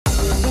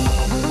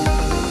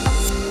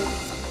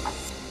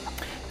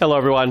Hello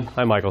everyone,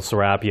 I'm Michael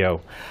Serapio.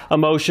 A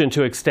motion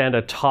to extend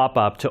a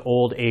top-up to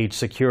old age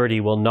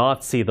security will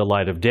not see the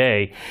light of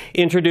day.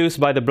 Introduced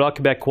by the Bloc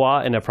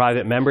Québécois in a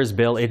private member's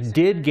bill, it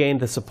did gain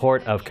the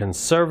support of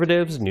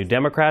Conservatives, New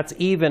Democrats,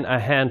 even a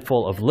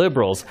handful of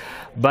Liberals.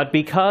 But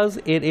because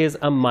it is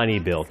a money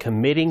bill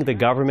committing the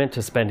government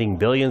to spending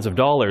billions of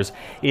dollars,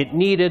 it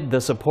needed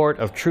the support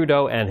of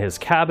Trudeau and his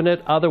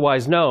cabinet,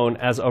 otherwise known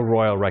as a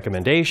royal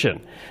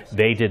recommendation.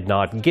 They did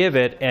not give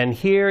it, and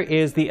here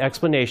is the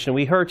explanation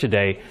we heard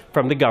today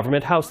from the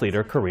government House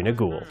Leader, Karina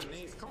Gould.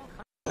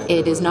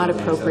 It is not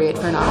appropriate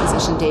for an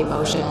opposition day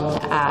motion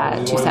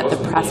to set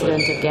the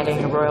precedent of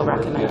getting a royal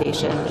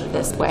recommendation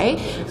this way.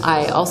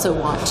 I also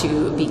want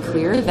to be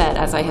clear that,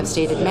 as I have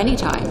stated many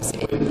times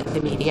in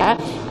the media,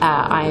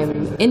 I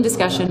am in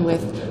discussion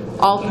with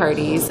all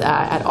parties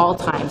at all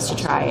times to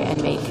try and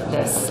make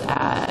this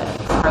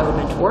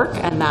Parliament work,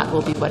 and that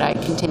will be what I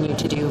continue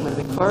to do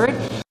moving forward.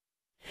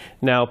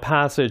 Now,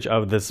 passage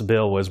of this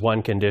bill was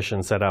one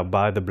condition set out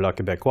by the Bloc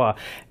Québécois,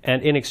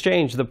 and in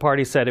exchange, the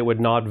party said it would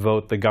not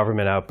vote the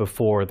government out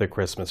before the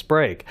Christmas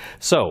break.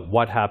 So,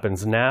 what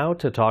happens now?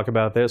 To talk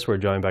about this, we're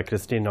joined by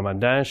Christine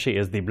Normandin. She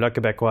is the Bloc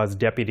Québécois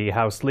Deputy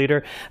House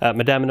Leader.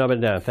 Madame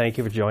Normandin, thank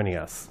you for joining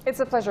us.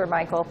 It's a pleasure,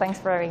 Michael. Thanks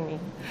for having me.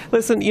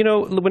 Listen, you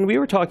know, when we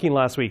were talking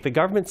last week, the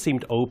government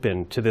seemed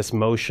open to this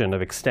motion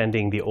of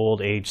extending the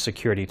old age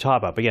security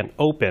top-up. Again,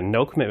 open,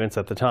 no commitments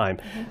at the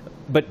time.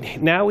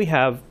 But now we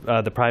have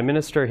the Prime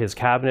Minister, his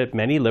cabinet,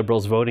 many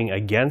Liberals voting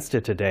against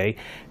it today.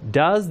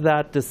 Does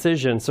that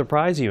decision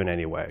surprise you in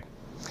any way?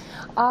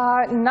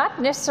 Not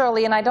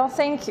necessarily, and I don't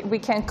think we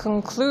can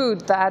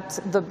conclude that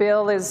the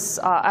bill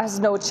has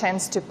no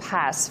chance to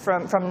pass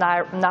from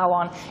now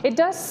on. It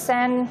does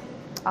send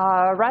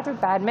a rather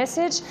bad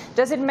message.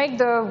 Does it make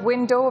the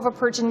window of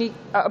opportunity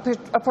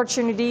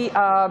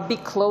be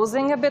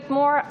closing a bit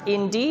more?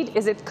 Indeed.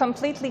 Is it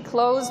completely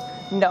closed?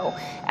 No.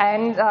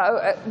 And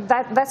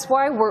that's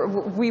why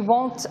we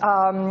won't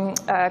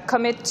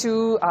commit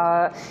to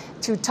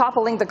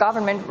toppling the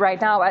government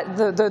right now.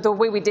 The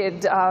way we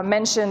did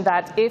mention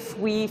that if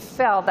we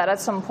felt that at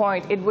some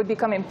point it would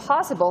become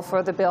impossible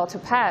for the bill to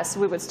pass,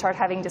 we would start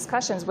having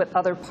discussions with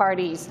other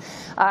parties.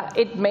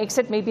 It makes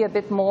it maybe a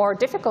bit more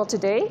difficult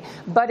today,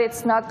 but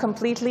it's not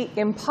completely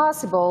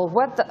impossible.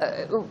 What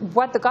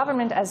the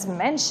government has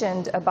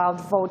mentioned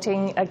about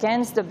voting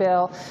against the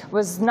bill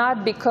was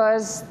not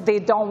because they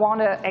don't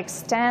want to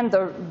extend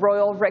the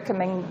royal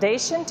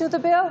recommendation to the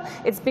bill.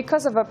 It's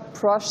because of a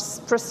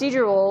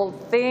procedural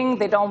thing.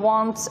 They don't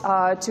want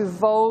to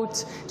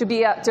vote,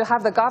 to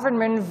have the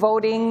government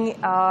voting,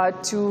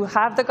 to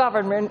have the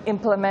government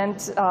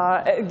implement,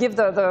 give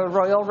the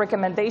royal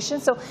recommendation.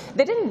 So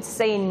they didn't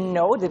say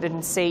no, they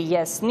didn't say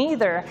yes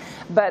neither,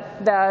 but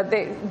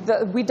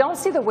we don't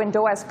see the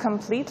window as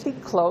completely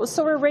closed,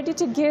 so we're ready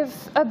to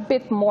give a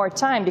bit more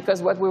time,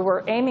 because what we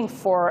were aiming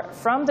for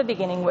from the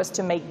beginning was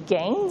to make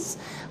gains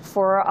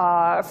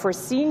for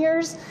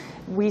seniors.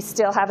 We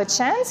still have a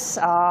chance.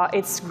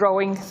 It's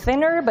growing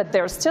thinner, but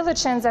there's still a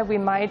chance that we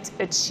might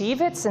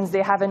achieve it, since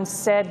they haven't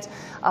said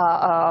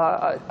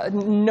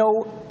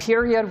no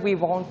period, we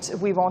won't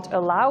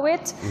allow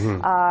it.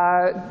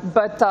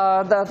 But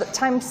the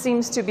time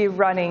seems to be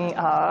running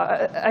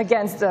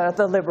against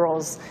the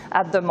Liberals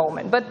at the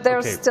moment. But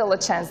there's still a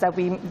chance that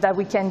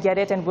we can get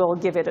it, and we'll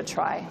give it a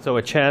try. So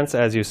a chance,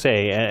 as you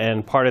say,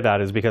 and part of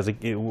that is because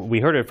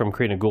we heard it from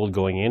Karina Gould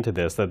going into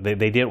this, that they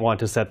didn't want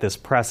to set this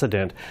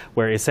precedent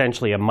where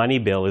essentially a money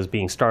bill is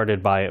being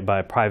started by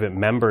a private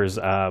member's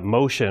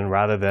motion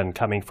rather than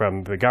coming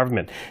from the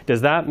government.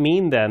 Does that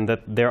mean then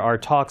that there are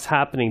talks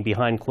happening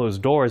behind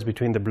closed doors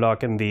between the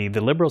Bloc and the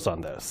Liberals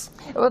on this?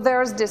 Well,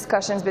 there's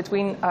discussions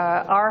between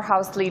our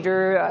House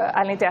Leader,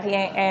 Alain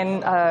Terrien,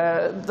 and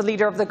the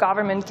Leader of the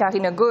government,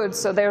 Karina Gould.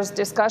 So there's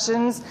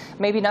discussions,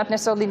 maybe not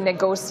necessarily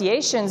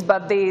negotiations,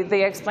 but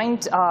they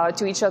explained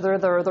to each other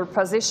their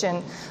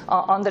position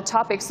on the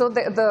topic. So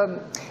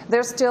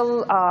there's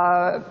still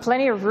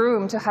plenty of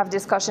room to have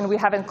discussion. We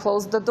haven't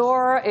closed the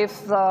door.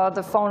 If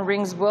the phone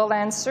rings, we'll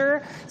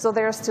answer. So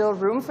there's still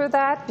room for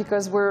that,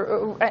 because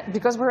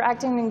we're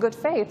acting in good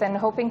faith and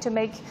hoping to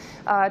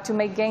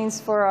make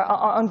gains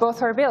on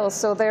both our bills.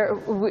 So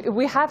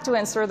we have to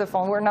answer the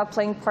phone. We're not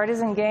playing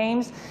partisan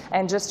games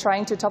and just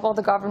trying to topple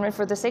the government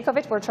for the sake of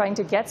it. We're trying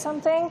to get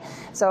something.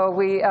 So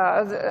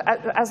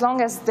as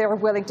long as they're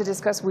willing to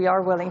discuss, we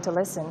are willing to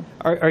listen.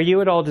 Are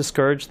you at all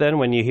discouraged then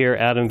when you hear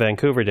Adam Van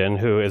Couverden,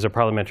 who is a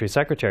parliamentary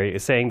secretary,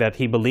 saying that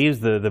he believes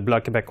the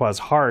Bloc Québécois'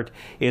 heart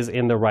is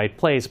in the right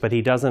place, but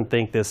he doesn't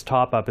think this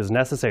top-up is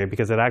necessary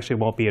because it actually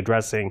won't be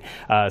addressing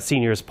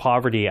seniors'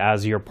 poverty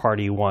as your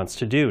party wants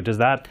to do? Does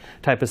that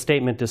type of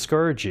statement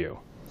discourage you?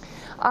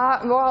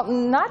 Well,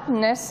 not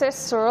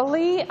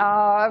necessarily,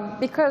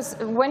 because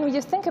when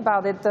you think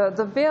about it,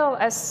 the bill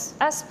as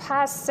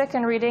passed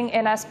second reading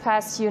and as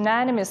passed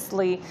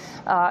unanimously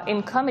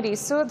in committee,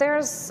 so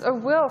there's a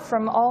will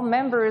from all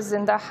members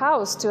in the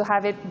House to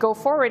have it go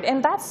forward,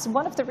 and that's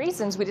one of the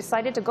reasons we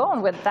decided to go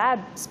on with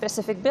that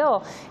specific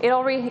bill. It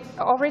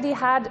already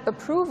had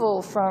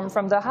approval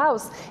from the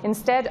House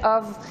instead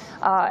of,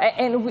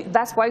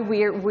 that's why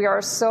we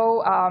are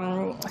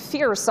so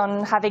fierce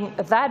on having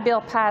that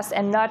bill passed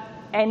and not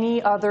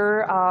any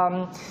other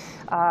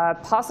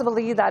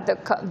possibility that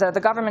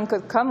the government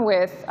could come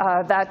with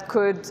that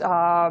could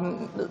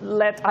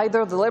let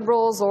either the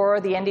Liberals or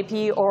the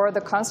NDP or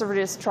the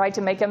Conservatives try to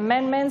make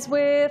amendments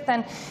with.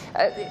 And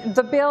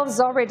the bill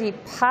is already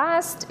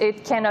passed.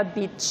 It cannot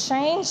be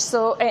changed.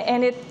 So,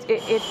 and it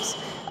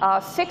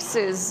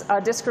fixes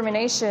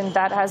discrimination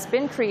that has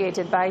been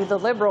created by the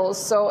Liberals.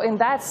 So in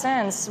that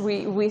sense,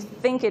 we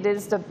think it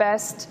is the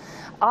best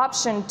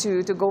option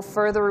to go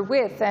further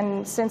with,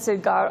 and since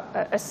it got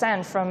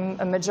assent from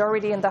a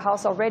majority in the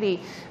House already,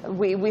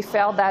 we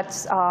felt that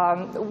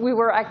we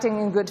were acting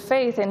in good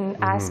faith in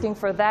asking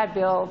for that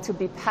bill to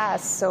be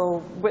passed.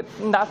 So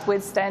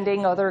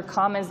notwithstanding other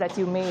comments that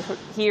you may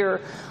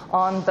hear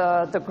on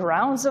the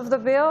grounds of the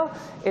bill,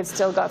 it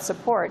still got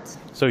support.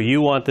 So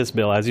you want this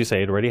bill, as you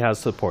say, it already has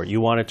support.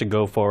 You want it to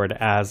go forward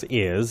as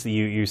is.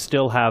 You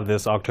still have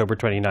this October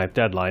 29th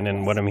deadline,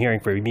 and what I'm hearing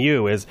from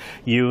you is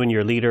you and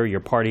your leader, your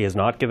party, has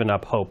not given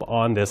up hope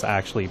on this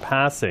actually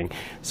passing.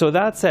 So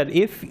that said,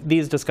 if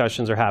these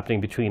discussions are happening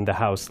between the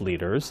House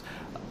leaders,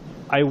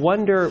 I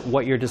wonder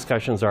what your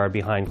discussions are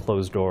behind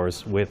closed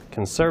doors with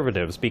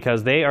Conservatives,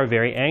 because they are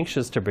very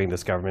anxious to bring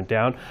this government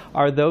down.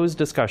 Are those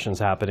discussions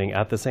happening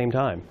at the same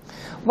time?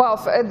 Well,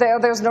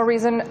 there's no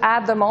reason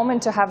at the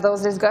moment to have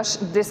those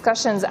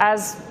discussions,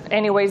 as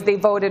anyways they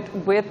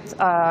voted with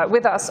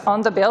us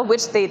on the bill,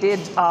 which they did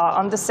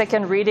on the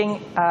second reading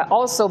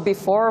also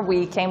before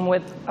we came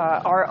with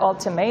our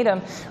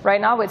ultimatum. Right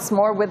now it's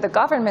more with the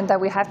government that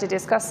we have to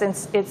discuss,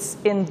 since it's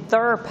in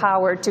their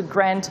power to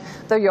grant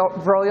the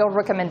royal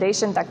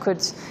recommendation that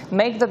could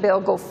make the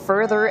bill go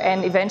further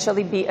and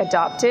eventually be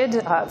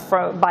adopted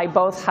by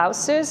both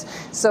houses.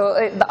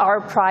 So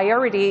our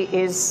priority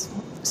is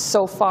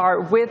so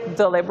far with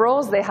the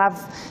Liberals. They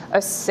have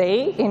a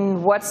say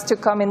in what's to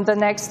come in the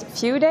next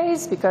few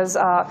days, because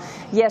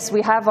yes,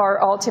 we have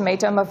our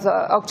ultimatum of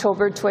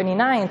October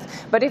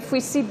 29th, but if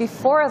we see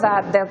before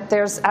that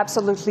there's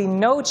absolutely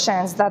no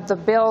chance that the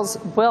bills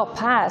will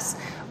pass,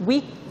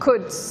 we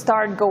could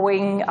start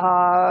going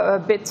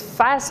a bit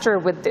faster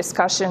with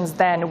discussions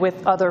than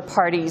with other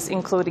parties,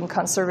 including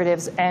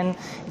Conservatives and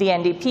the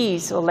NDP.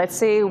 So let's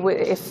say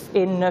if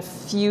in a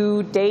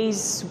few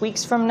days,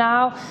 weeks from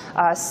now,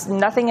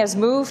 nothing has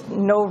moved,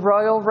 no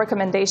royal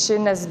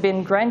recommendation has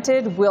been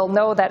granted, we'll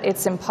know that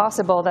it's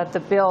impossible that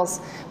the bills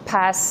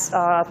pass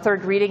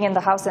third reading in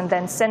the House and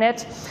then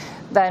Senate.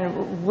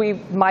 Then we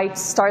might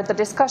start the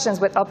discussions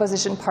with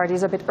opposition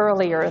parties a bit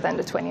earlier than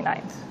the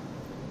 29th.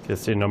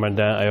 Christine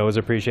Normandin, I always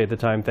appreciate the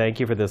time. Thank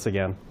you for this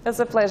again. It's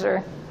a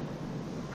pleasure.